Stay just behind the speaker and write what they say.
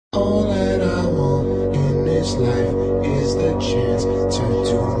All that I want in this life is the chance to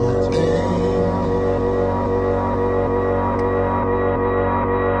do my thing.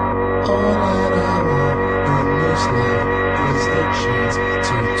 All that I want in this life is the chance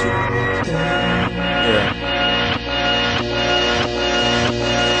to do my thing.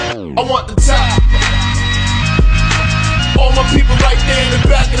 I want the top. All my people right there in the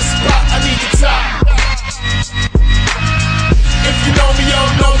back of the spot. I need the top. If you know me, you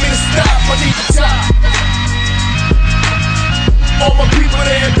don't know me to stop. I need the top. All my people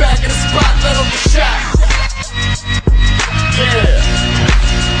there in back of the spot. Let them get shot. Yeah.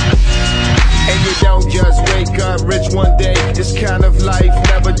 And you don't just wake up rich one day. This kind of life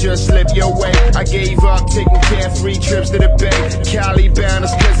never just slip your way. I gave up taking carefree trips to the Bay. Cali bound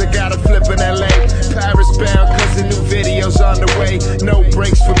is cause I got a flip in LA. Paris bound cause the new video's on the way. No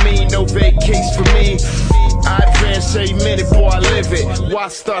breaks for me, no vacays for me. I advance every minute, boy, I live it. Why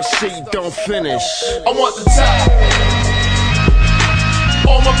start shit you don't finish? I want the top.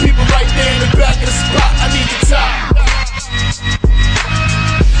 All my people right there in the back of the spot. I need the top.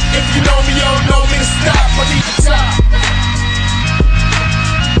 If you know me, you don't know me to stop. I need the top.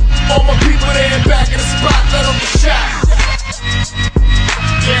 All my people there in back of the spot. Let them get shot.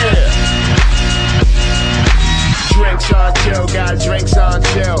 Yeah. Drinks on chill, got drinks on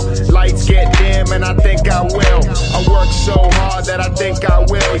chill. Lights get dim and I think I will. I work so hard that I think I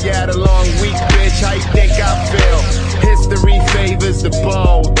will. Yeah, the long week, bitch, how you think I feel? History favors the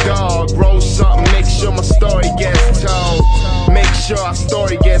bold dog. Roll something, make sure my story gets told. Make sure our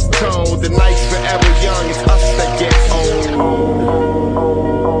story gets told. The night's forever young, it's us that get old.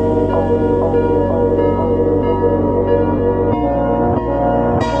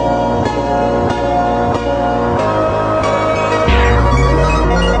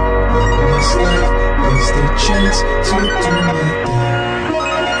 Chance to do my thing.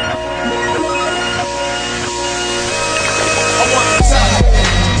 I want the top.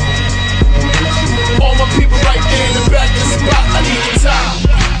 All my people right there in the back of the spot. I need the top.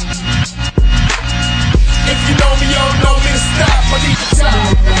 If you know me, you don't know me to stop. I need the top.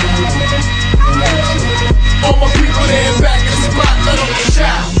 All my people there in back of the spot. Let them get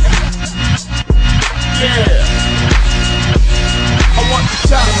shot. Yeah. I want the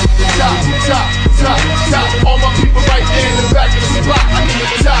top, top, top, top, top. All my people right there in the back of the spot. I need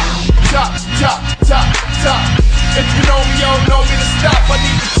the top, top, top, top, top. If you know me, you don't know me to stop. I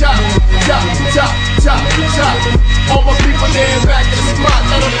need the top, top, top, top, top. All my people there in back of the spot.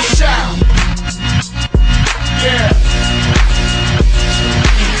 Let them get shot. Yeah.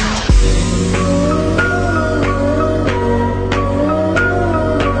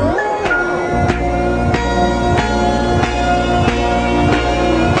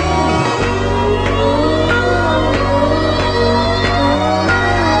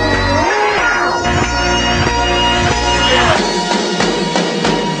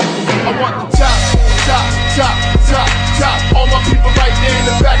 All my people right there in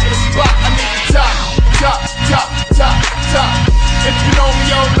the back of the spot. I need the top, top, top, top, top. If you know me,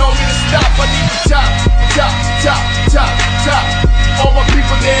 you don't know me to stop. I need the top, top, top, top, top. All my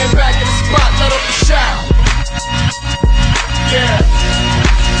people there in back of the spot. Let them shout. Yeah.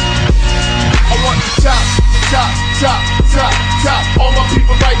 I want the top, top, top, top, top. All my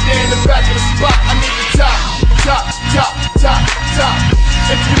people right there in the back of the spot. I need the top, top, top, top, top.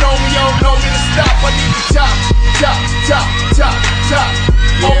 If you know me, you don't know me to stop. I need the top, top, top, top, top.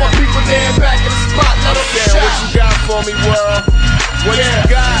 All my people there back in the spot. Let them shout. What you got for me, world? What you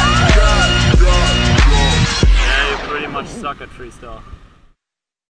got? Yeah, you pretty much suck at freestyle.